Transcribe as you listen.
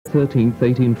13,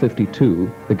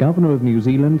 1852, the Governor of New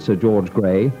Zealand, Sir George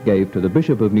Grey, gave to the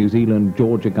Bishop of New Zealand,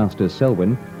 George Augustus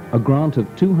Selwyn, a grant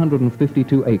of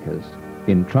 252 acres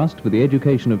in trust for the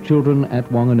education of children at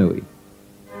Wanganui.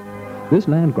 This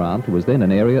land grant was then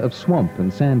an area of swamp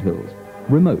and sandhills,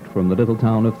 remote from the little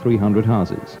town of 300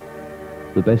 houses.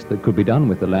 The best that could be done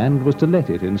with the land was to let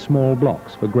it in small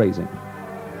blocks for grazing.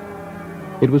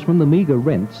 It was from the meagre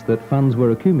rents that funds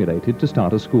were accumulated to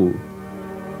start a school.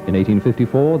 In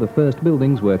 1854, the first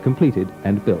buildings were completed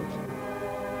and built.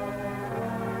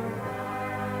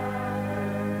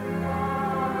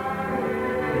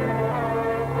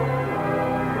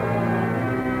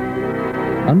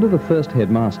 Under the first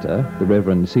headmaster, the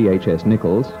Reverend C.H.S.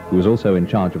 Nichols, who was also in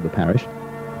charge of the parish,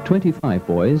 25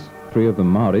 boys, 3 of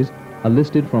them Maoris, are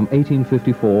listed from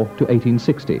 1854 to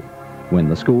 1860, when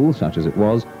the school, such as it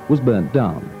was burnt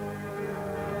down.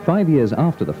 5 years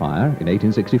after the fire, in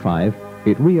 1865,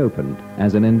 it reopened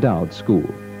as an endowed school.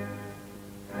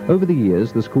 Over the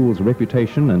years, the school's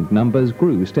reputation and numbers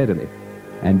grew steadily,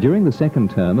 and during the second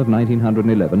term of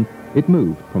 1911, it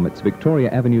moved from its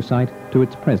Victoria Avenue site to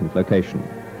its present location.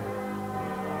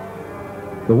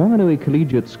 The Wanganui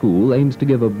Collegiate School aims to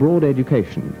give a broad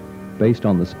education based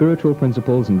on the spiritual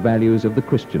principles and values of the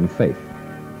Christian faith.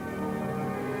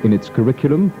 In its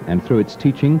curriculum and through its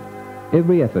teaching,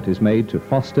 every effort is made to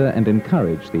foster and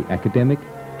encourage the academic,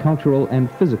 cultural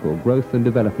and physical growth and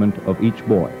development of each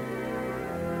boy.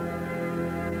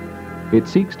 It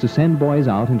seeks to send boys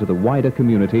out into the wider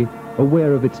community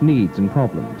aware of its needs and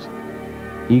problems,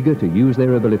 eager to use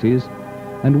their abilities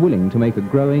and willing to make a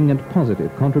growing and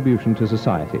positive contribution to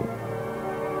society.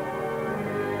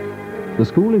 The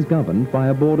school is governed by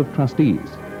a board of trustees,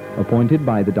 appointed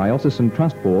by the Diocesan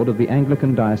Trust Board of the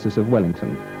Anglican Diocese of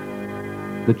Wellington.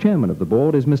 The chairman of the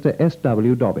board is Mr.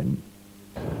 S.W. Dobbin.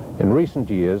 In recent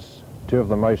years, 2 of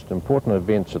the most important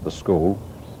events at the school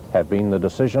have been the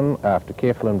decision, after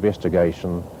careful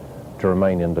investigation, to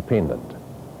remain independent.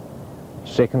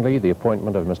 Secondly, the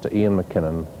appointment of Mr. Ian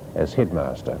McKinnon as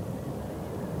headmaster.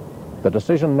 The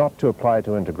decision not to apply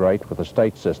to integrate with the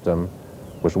state system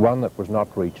was one that was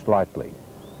not reached lightly.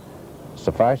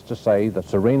 Suffice to say that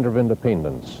surrender of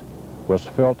independence was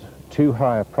felt too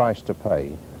high a price to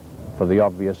pay for the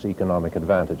obvious economic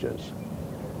advantages.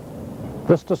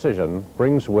 This decision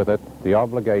brings with it the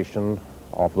obligation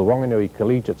of the Wanganui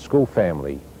Collegiate School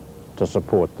family to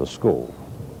support the school.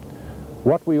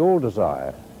 What we all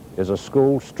desire is a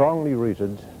school strongly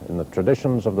rooted in the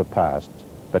traditions of the past,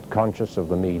 but conscious of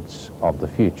the needs of the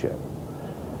future.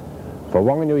 For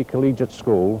Wanganui Collegiate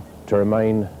School to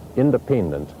remain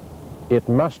independent, it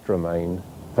must remain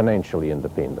financially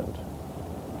independent.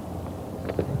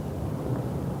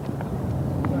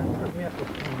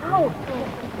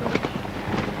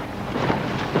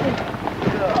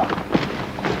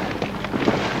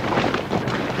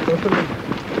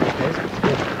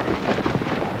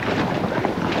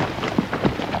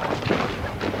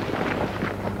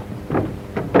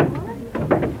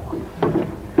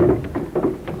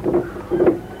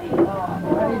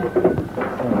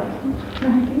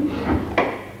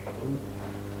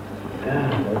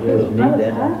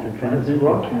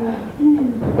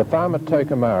 The farm at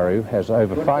Tokamaru has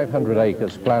over 500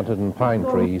 acres planted in pine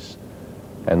trees,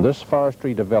 and this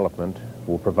forestry development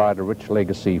will provide a rich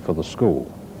legacy for the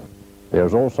school. There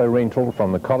is also rental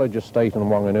from the college estate in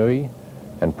Wanganui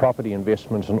and property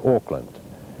investments in Auckland,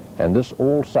 and this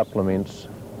all supplements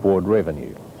board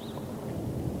revenue.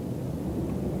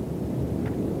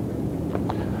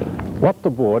 What the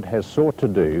board has sought to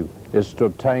do is to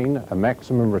obtain a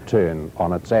maximum return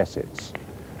on its assets.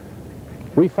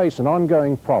 We face an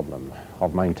ongoing problem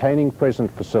of maintaining present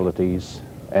facilities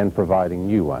and providing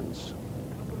new ones.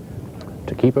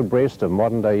 To keep abreast of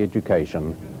modern-day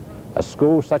education, a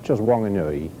school such as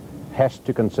Wanganui has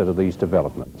to consider these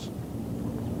developments.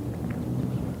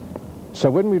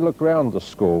 So when we look around the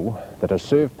school that has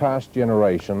served past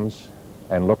generations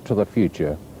and look to the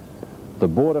future, the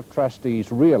Board of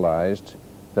Trustees realized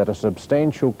that a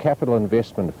substantial capital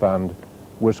investment fund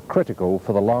was critical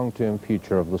for the long-term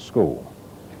future of the school.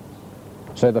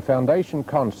 So the foundation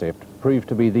concept proved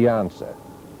to be the answer,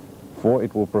 for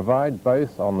it will provide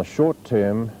both on the short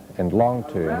term and long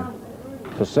term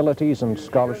facilities and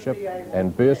scholarship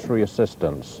and bursary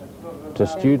assistance to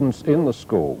students in the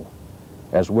school,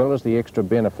 as well as the extra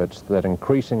benefits that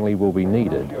increasingly will be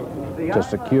needed to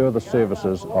secure the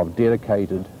services of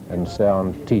dedicated and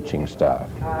sound teaching staff.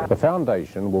 The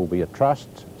foundation will be a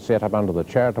trust set up under the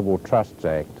Charitable Trusts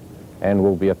Act and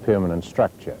will be a permanent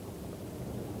structure.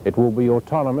 It will be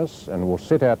autonomous and will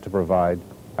set out to provide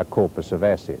a corpus of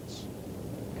assets.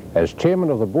 As chairman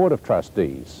of the Board of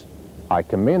Trustees, I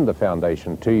commend the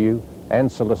Foundation to you and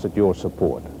solicit your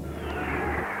support.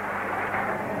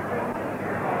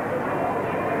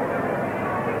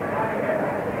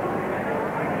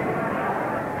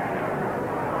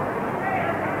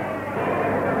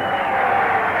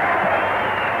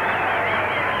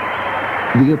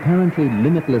 The apparently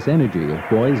limitless energy of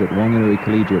boys at Wanganui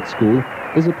Collegiate School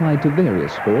is applied to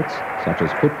various sports such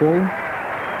as football,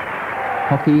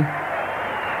 hockey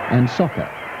and soccer.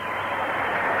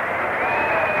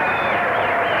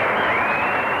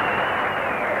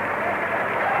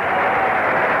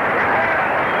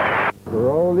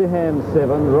 Roll your hands,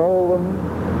 Seven. Roll them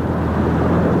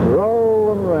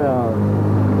round.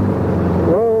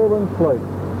 Roll them float.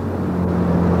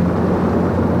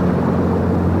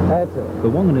 That's it. The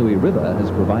Wanganui River has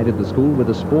provided the school with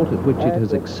a sport at which it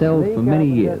has excelled for many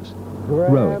years,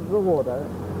 Grab rowing. the water.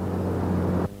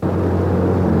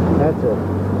 That's it.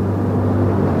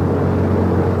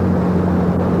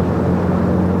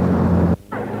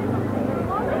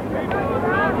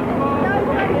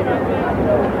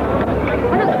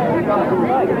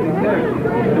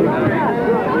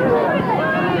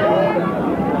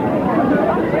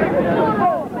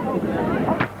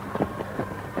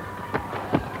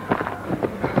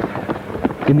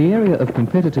 In the area of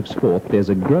competitive sport, there's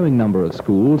a growing number of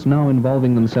schools now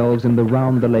involving themselves in the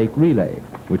Round the Lake Relay,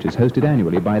 which is hosted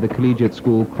annually by the Collegiate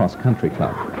School Cross Country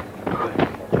Club.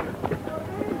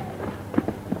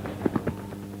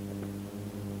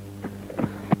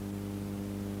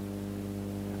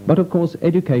 But of course,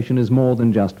 education is more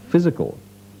than just physical.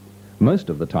 Most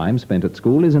of the time spent at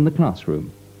school is in the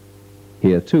classroom.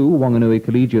 Here too, Wanganui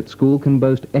Collegiate School can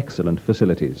boast excellent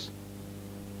facilities.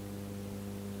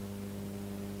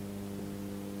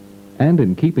 And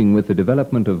in keeping with the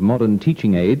development of modern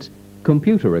teaching aids,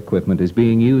 computer equipment is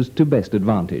being used to best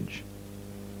advantage.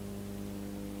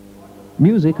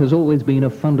 Music has always been a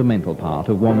fundamental part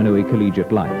of Wanganui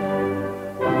Collegiate life.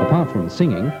 Apart from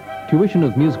singing, tuition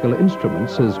of musical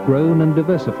instruments has grown and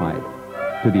diversified,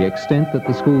 to the extent that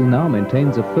the school now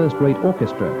maintains a first-rate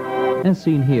orchestra, as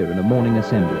seen here in a morning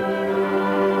assembly.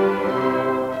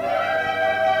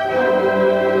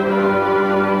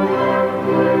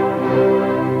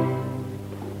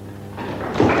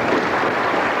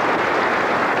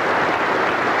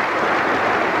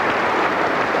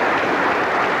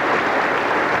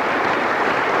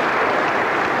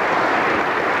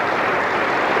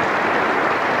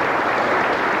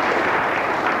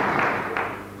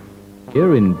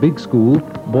 Here in Big School,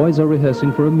 boys are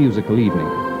rehearsing for a musical evening.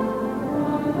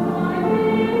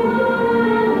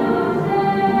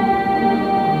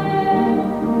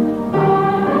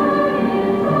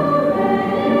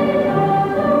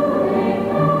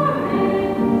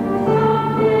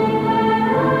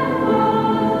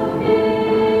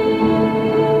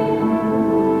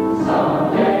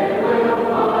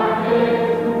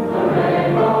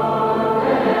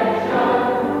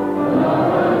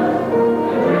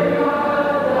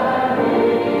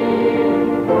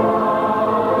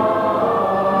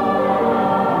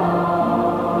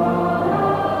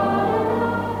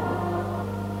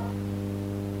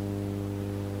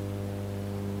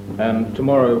 And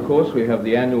tomorrow, of course, we have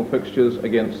the annual fixtures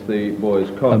against the boys'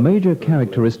 college. A major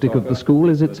characteristic of the school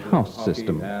is its house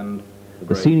system.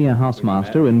 The senior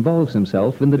housemaster involves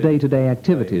himself in the day-to-day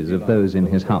activities of those in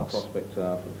his house. Prospects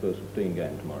are for the first 15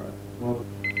 game tomorrow.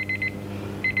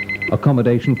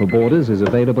 Accommodation for boarders is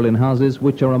available in houses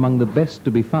which are among the best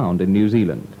to be found in New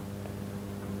Zealand.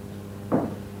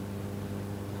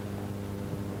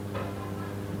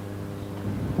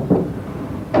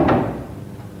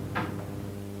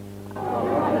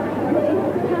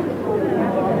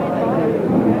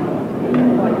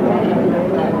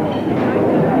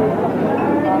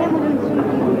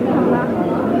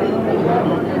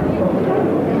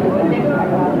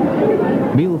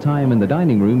 Mealtime in the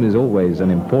dining room is always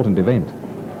an important event.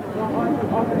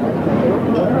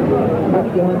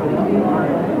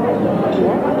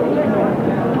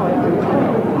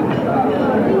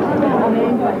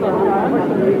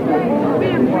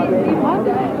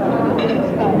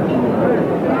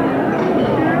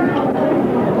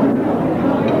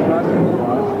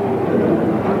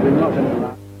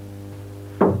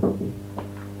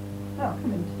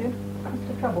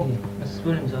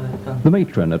 The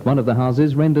matron at one of the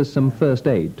houses renders some first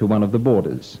aid to one of the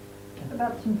boarders.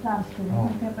 About some plaster,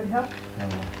 that would help.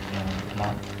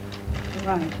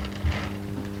 Right.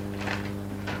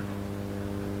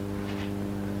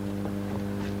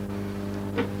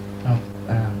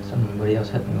 Somebody else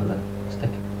hit me with a stick.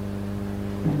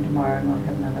 And tomorrow I'll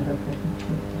have another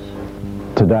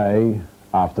look. Today,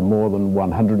 after more than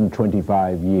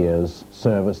 125 years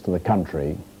service to the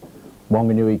country,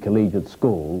 Wanganui Collegiate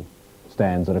School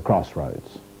stands at a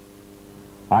crossroads.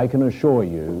 I can assure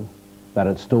you that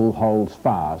it still holds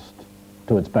fast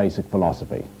to its basic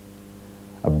philosophy,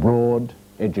 a broad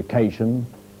education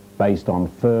based on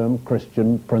firm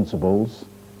Christian principles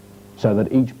so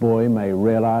that each boy may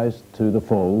realize to the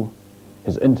full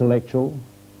his intellectual,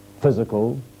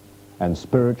 physical, and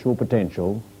spiritual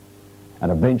potential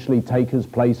and eventually take his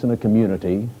place in a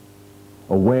community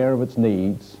aware of its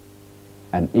needs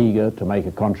and eager to make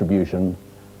a contribution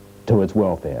to its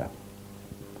welfare.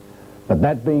 But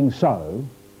that being so,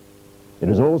 it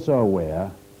is also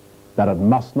aware that it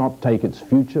must not take its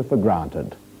future for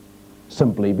granted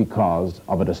simply because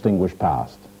of a distinguished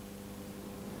past.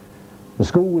 The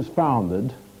school was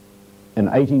founded in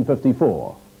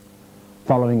 1854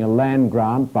 following a land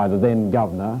grant by the then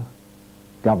Governor,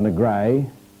 Governor Grey,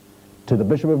 to the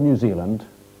Bishop of New Zealand,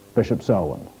 Bishop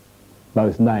Selwyn,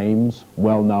 both names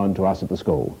well known to us at the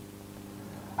school.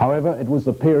 However, it was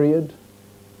the period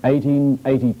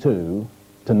 1882 to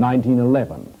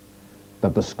 1911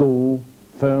 that the school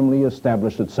firmly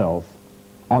established itself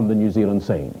on the New Zealand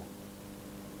scene.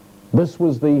 This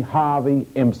was the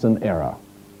Harvey-Empson era,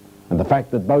 and the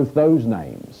fact that both those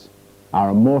names are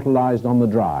immortalized on the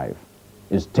drive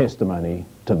is testimony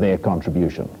to their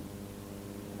contribution.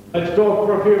 Let's talk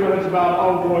for a few minutes about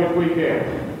Old Boys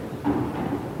Weekend.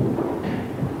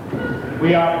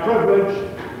 We are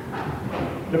privileged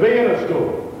to be in a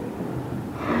school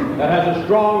that has a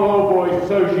strong Old Boys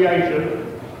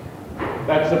Association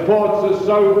that supports us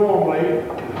so warmly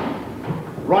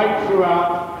right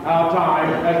throughout our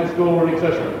time as a school in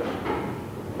existence.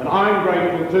 And I'm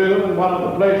grateful to them, and one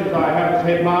of the pleasures I have as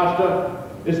headmaster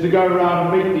is to go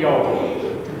around and meet the Old Boys.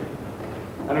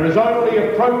 And it is only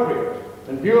appropriate,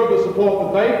 in view of the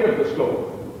support that they give the school,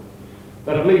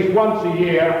 that at least once a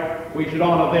year we should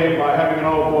honour them by having an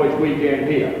Old Boys Weekend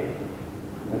here.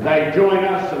 And they join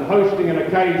us in hosting an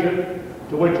occasion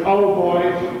to which old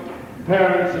boys,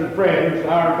 parents and friends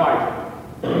are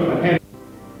invited.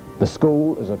 The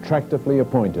school is attractively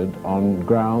appointed on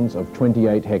grounds of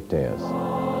 28 hectares.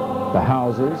 The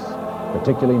houses,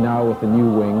 particularly now with the new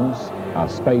wings, are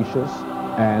spacious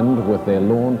and, with their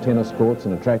lawn tennis courts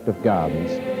and attractive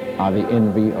gardens, are the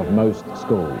envy of most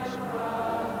schools.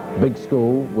 Big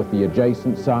School, with the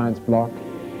adjacent science block,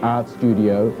 art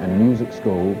studio and music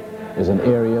school, is an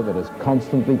area that is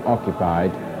constantly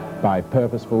occupied by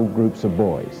purposeful groups of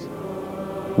boys.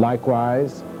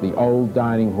 Likewise, the old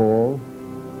dining hall,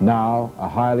 now a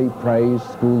highly praised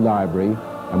school library,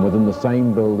 and within the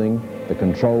same building, the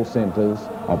control centres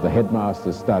of the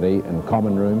headmaster's study and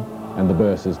common room and the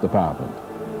bursar's department.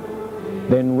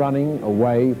 Then running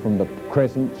away from the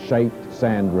crescent-shaped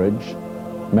sand ridge,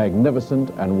 magnificent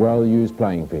and well-used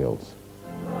playing fields.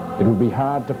 It would be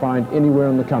hard to find anywhere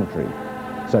in the country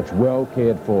such well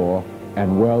cared for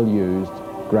and well-used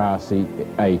grassy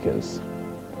acres.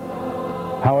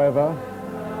 However,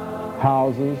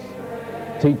 houses,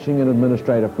 teaching and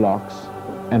administrative blocks,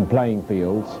 and playing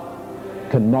fields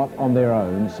cannot on their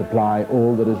own supply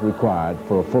all that is required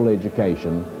for a full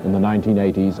education in the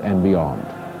 1980s and beyond.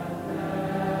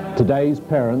 Today's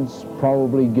parents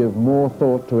probably give more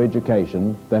thought to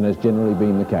education than has generally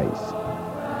been the case.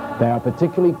 They are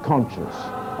particularly conscious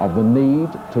of the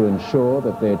need to ensure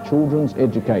that their children's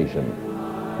education,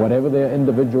 whatever their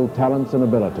individual talents and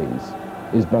abilities,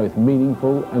 is both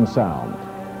meaningful and sound.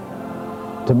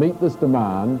 To meet this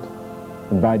demand,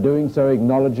 and by doing so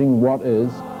acknowledging what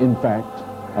is, in fact,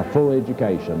 a full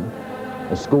education,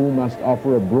 a school must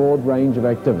offer a broad range of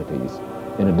activities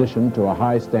in addition to a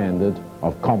high standard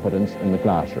of competence in the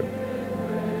classroom.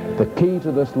 The key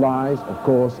to this lies, of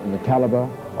course, in the calibre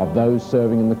of those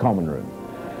serving in the common room.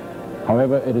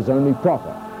 However, it is only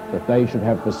proper that they should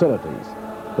have facilities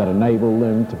that enable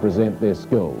them to present their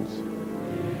skills.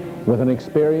 With an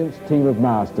experienced team of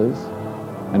masters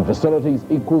and facilities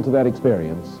equal to that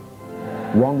experience,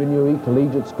 Wanganui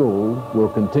Collegiate School will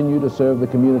continue to serve the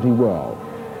community well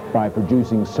by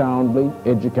producing soundly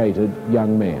educated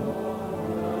young men.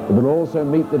 It will also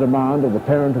meet the demand of the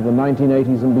parent of the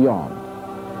 1980s and beyond,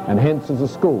 and hence as a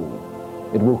school,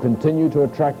 it will continue to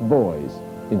attract boys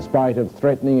in spite of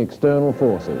threatening external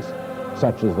forces,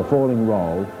 such as the falling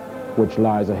roll which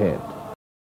lies ahead.